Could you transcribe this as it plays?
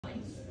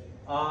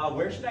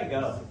Where should I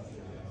go?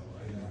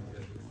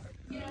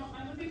 You know,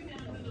 I'm a big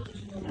fan of the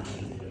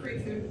village.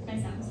 Great food,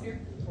 nice atmosphere.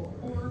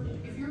 Or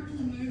if you're in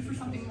the mood for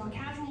something more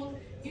casual,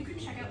 you can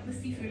check out the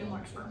seafood in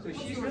Larkspur. So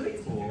she's really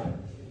cool.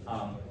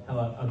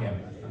 Hello. Okay,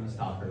 I'm gonna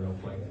stop her real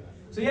quick.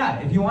 So yeah,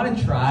 if you want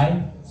to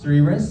try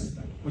Cerebrus,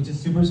 which is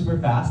super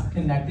fast,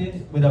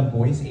 connected with a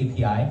voice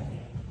API,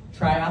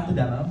 try out the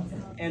demo,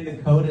 and the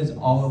code is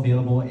all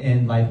available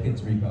in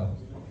LiveKit's repo.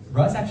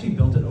 Russ actually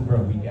built it over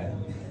a weekend.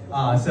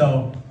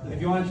 So if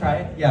you want to try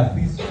it, yeah,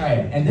 please try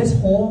it. And this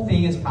whole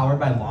thing is powered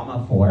by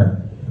Llama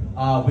 4,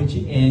 which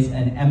is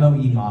an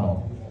MOE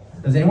model.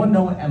 Does anyone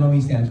know what MOE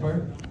stands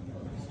for?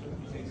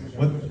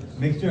 What?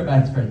 Mixture of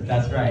Experts,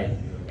 that's right.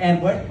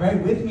 And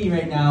right with me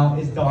right now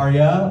is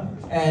Daria,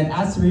 and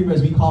at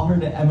Cerebrus, we call her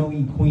the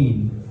MOE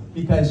queen,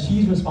 because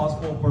she's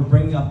responsible for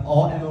bringing up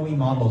all MOE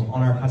models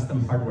on our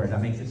custom hardware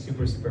that makes it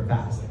super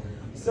fast.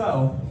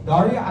 So,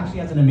 Daria actually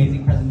has an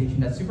amazing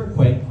presentation that's super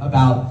quick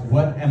about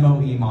what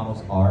MOE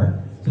models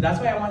are. So that's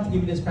why I wanted to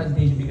give you this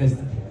presentation, because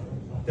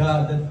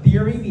the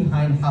theory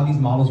behind how these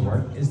models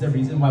work is the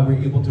reason why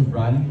we're able to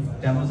run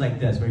demos like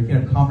this, where you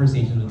can have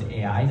conversations with the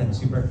AI that's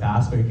super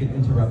fast, where you can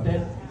interrupt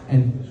it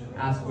and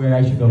ask where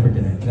I should go for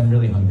dinner, because I'm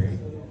really hungry.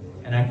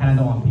 And I kind of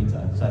don't want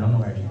pizza, so I don't know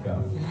where I should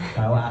go.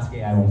 So I will ask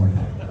AI one more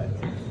time.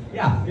 But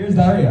yeah, here's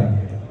Daria.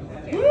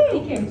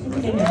 Thank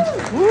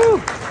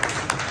you.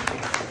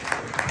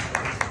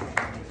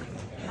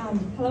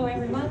 Hello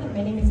everyone,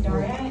 my name is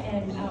Daria,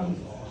 and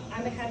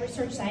I'm a head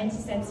research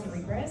scientist at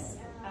Cerebrus.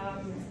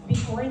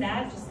 Before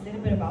that, just a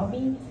little bit about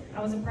me.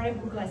 I was a part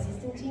of Google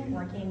Assistant team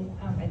working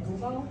at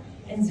Google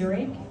in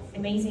Zurich.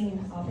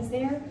 Amazing office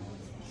there.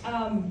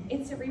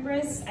 In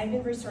Cerebrus, I've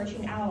been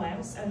researching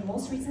LLMs, and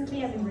most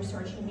recently I've been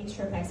researching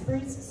mixture of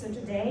experts. So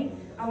today,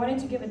 I wanted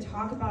to give a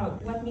talk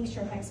about what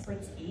mixture of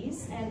experts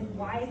is and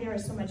why they are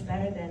so much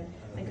better than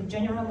like a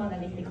general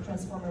monolithic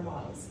transformer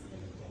models.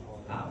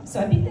 So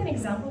I picked an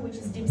example, which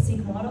is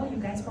DeepSeek model. You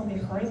guys probably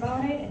heard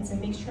about it. It's a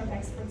mixture of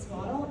experts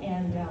model,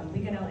 and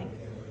we're gonna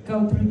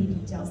go through the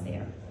details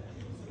there.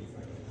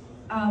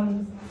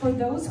 For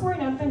those who are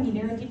not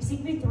familiar,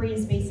 DeepSeek v3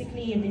 is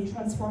basically a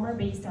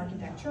transformer-based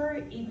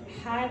architecture. It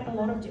had a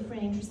lot of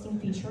different interesting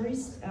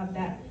features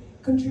that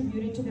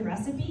contributed to the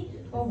recipe,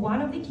 but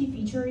one of the key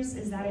features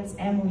is that it's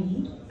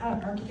MOE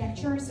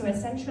architecture. So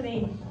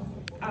essentially,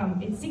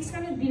 it's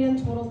 600 billion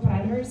total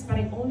parameters, but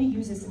it only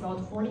uses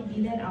about 40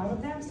 billion out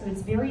of them, so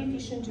it's very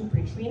efficient to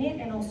pre-train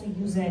it and also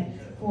use it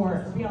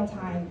for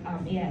real-time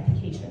AI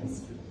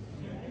applications.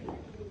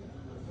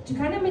 To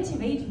kind of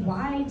motivate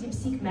why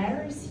DeepSeek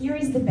matters, here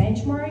is the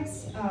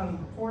benchmarks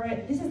for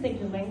it. This is like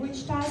the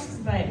language tasks,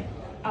 but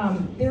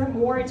there are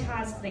more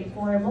tasks like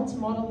for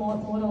multimodal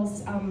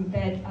models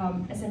that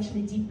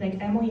essentially deep like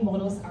MOE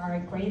models are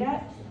great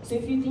at. So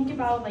if you think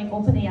about like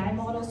OpenAI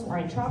models or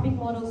Anthropic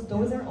models,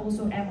 those are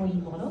also MOE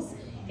models.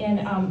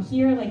 And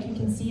here, like you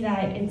can see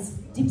that it's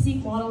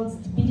DeepSeek models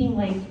beating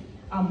like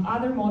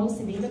other models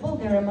available.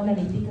 They're a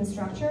monolithic in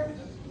structure.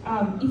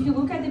 If you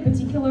look at the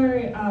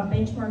particular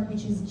benchmark,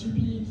 which is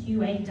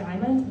GPQA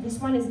Diamond, this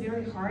one is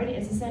very hard.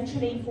 It's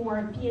essentially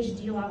for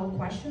PhD level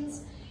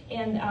questions.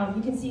 And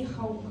you can see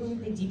how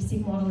good the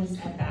DeepSeek model is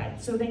at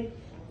that. So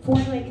for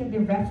like the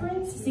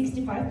reference,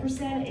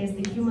 65% is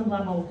the human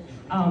level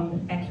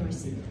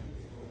accuracy.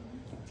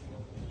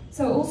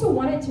 So I also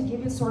wanted to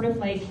give you sort of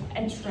like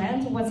a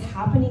trend of what's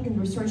happening in the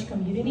research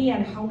community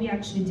and how we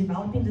actually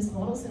developing these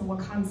models and what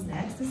comes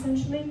next,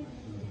 essentially.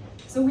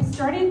 So we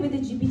started with the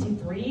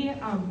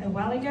GPT-3 a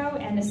while ago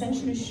and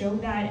essentially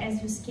showed that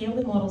as you scale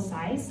the model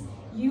size,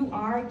 you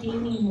are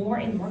gaining more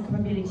and more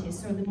capabilities.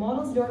 So the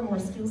models learn more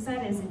skill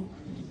set as it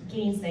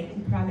gains like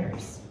in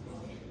parameters.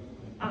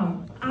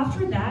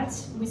 After that,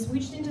 we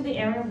switched into the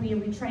era where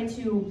we tried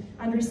to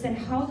understand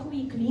how do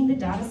we clean the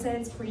data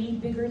sets, create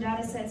bigger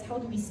data sets, how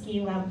do we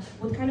scale up,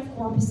 what kind of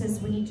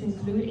corpuses we need to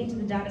include into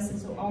the data set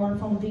so our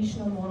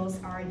foundational models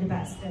are the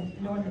best and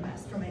learn the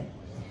best from it.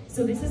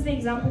 So this is the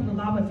example of the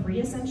Llama 3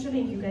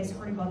 essentially. If you guys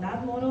heard about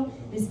that model,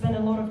 they spent a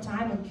lot of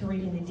time on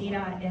curating the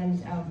data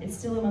and it's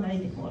still a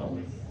monolithic model.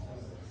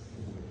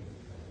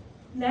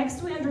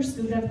 Next, we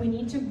understood that we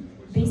need to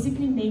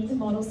basically make the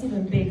models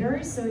even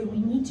bigger, so we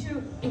need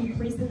to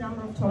increase the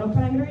number of total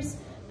parameters,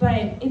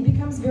 but it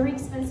becomes very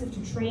expensive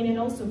to train and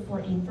also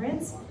for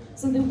inference.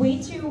 So the way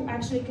to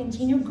actually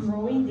continue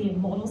growing the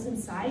models in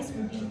size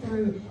would be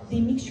through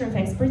the mixture of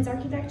experts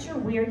architecture,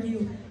 where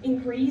you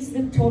increase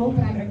the total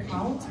parameter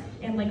count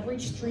and like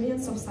reach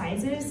trillions of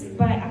sizes,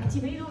 but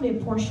activate only a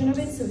portion of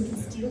it so you can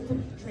still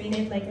train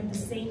it like at the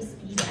same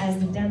speed as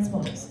the dense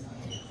models,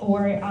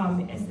 or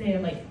as the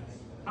like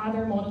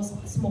other models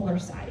of smaller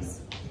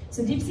size.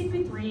 So DeepSeek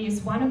v3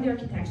 is one of the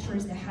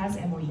architectures that has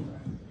MOE.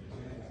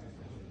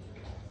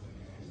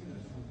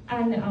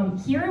 And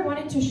here I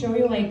wanted to show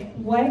you like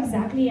what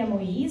exactly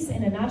MOE is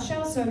in a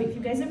nutshell. So if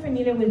you guys are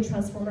familiar with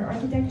transformer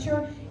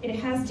architecture, it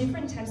has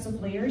different types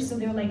of layers. So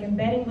they're like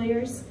embedding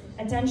layers,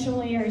 attention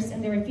layers,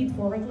 and there are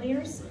feed-forward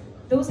layers.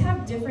 Those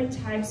have different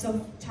types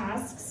of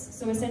tasks.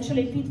 So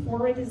essentially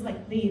feed-forward is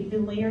like the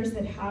layers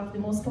that have the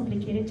most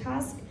complicated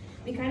task.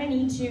 they kind of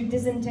need to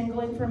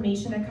disentangle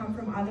information that come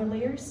from other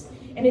layers.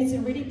 And it's a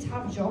really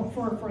tough job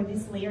for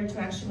this layer to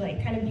actually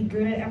like kind of be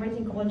good at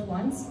everything all at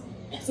once.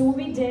 So what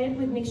we did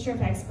with Mixture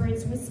of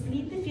Experts, we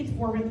split the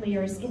feed-forward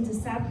layers into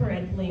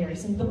separate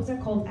layers, and those are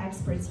called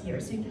experts here.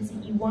 So you can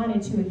see E1,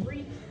 E2,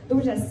 E3,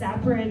 those are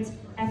separate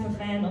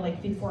FFN or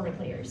like feed-forward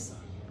layers.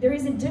 There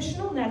is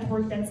additional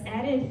network that's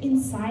added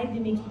inside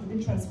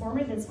the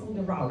transformer that's called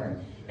the router.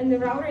 And the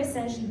router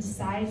essentially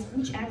decides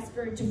which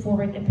expert to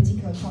forward a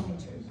particular topic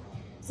to.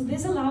 So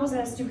this allows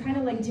us to kind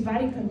of like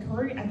divide and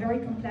conquer a very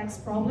complex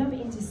problem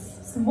into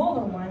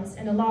smaller ones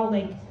and allow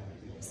like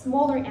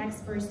smaller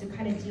experts to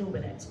kind of deal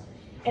with it.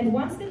 And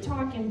once the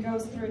token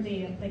goes through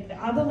the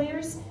other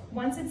layers,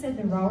 once it's at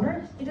the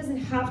router, it doesn't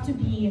have to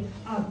be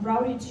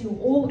routed to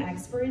all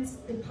experts.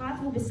 The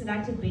path will be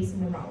selected based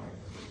on the router.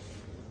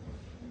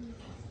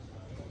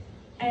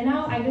 And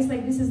now I guess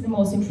like this is the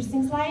most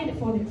interesting slide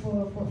for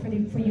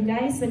you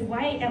guys, like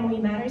why MOE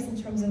matters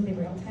in terms of the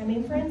real-time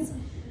inference.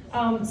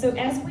 So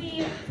as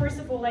we, first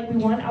of all, like we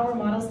want our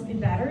models to be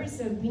better,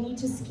 so we need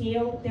to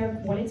scale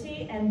their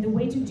quality, and the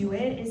way to do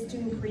it is to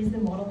increase the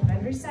model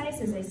parameter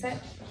size. As I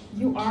said,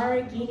 you are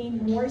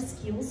gaining more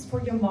skills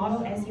for your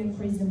model as you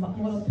increase the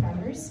model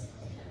parameters.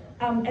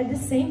 At the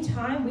same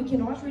time, we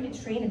cannot really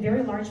train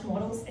very large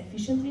models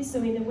efficiently,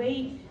 so in a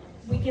way,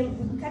 we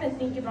kind of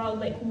think about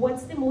like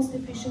what's the most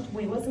efficient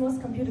way, what's the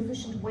most compute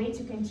efficient way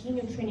to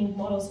continue training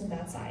models of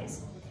that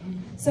size.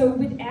 So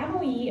with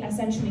MOE,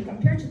 essentially,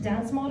 compared to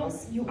dense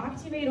models, you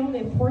activate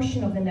only a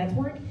portion of the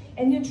network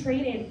and you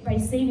train it by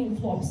saving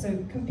flops. So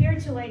compared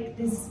to like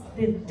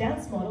the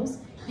dense models,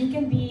 you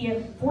can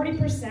be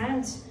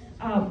 40%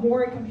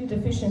 more compute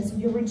efficient. So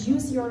you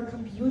reduce your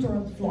compute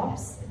on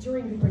flops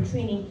during the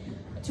pre-training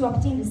to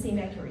obtain the same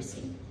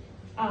accuracy.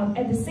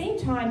 At the same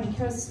time,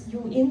 because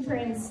you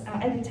inference,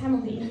 at the time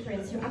of the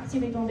inference, you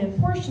activate only a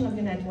portion of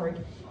the network,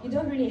 you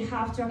don't really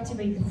have to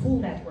activate the full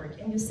network,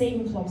 and you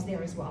save flops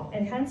there as well,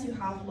 and hence you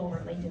have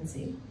lower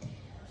latency.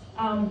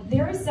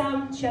 There are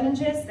some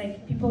challenges,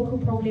 like people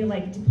who probably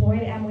like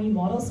deployed MOE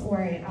models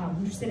or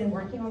interested in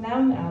working on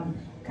them,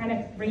 kind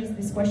of raised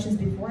these questions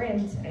before,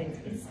 and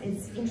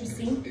it's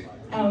interesting.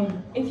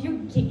 If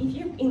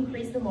you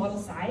increase the model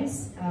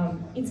size,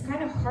 it's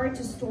kind of hard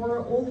to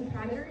store all the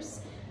parameters.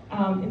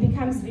 It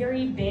becomes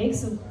very big,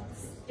 so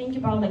think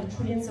about like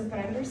trillions of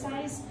parameter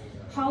size.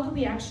 How do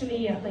we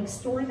actually like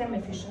store them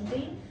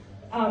efficiently?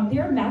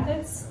 There are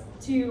methods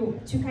to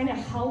kind of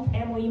help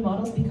MOE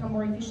models become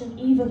more efficient,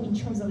 even in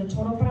terms of the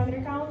total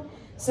parameter count.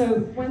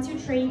 So once you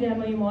train the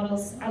MOE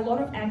models, a lot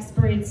of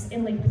experts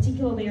in like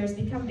particular layers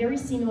become very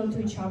similar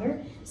to each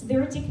other. So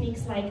there are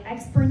techniques like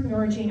expert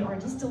merging or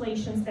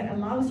distillations that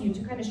allows you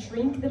to kind of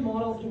shrink the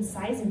model in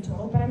size and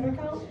total parameter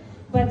count,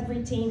 but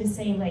retain the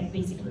same like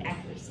basically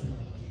accuracy.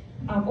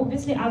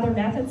 Obviously, other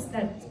methods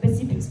that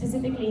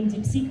specifically in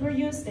DeepSeek were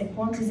used, like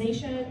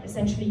quantization.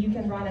 Essentially, you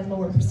can run at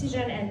lower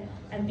precision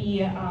and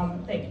be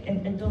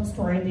and don't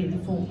store the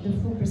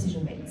full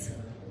precision weights.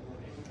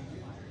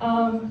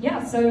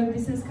 Yeah, so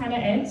this is kind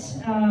of it.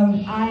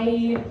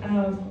 I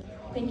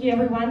thank you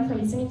everyone for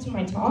listening to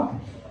my talk.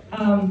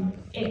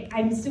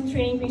 I'm still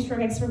training Mixture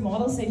of Expert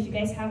models, so if you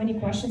guys have any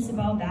questions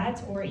about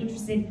that or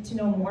interested to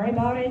know more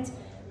about it,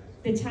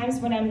 the times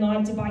when I'm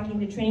not debugging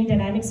the training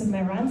dynamics of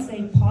my runs,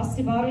 I post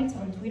about it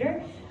on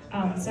Twitter.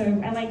 So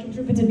I like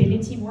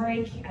interpretability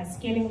work,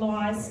 scaling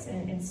laws,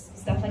 and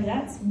stuff like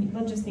that,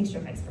 not just Mixture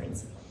of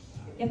Experts.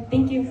 Yep,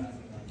 thank you.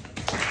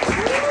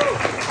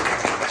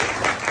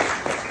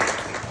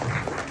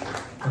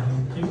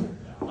 Thank you.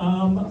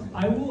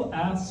 I will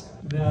ask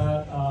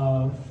that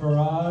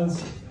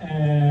Faraz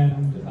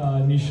and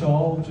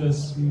Nishal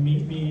just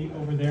meet me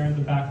over there in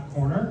the back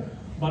corner.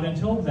 But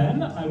until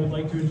then, I would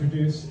like to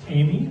introduce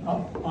Amy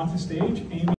up onto stage. Amy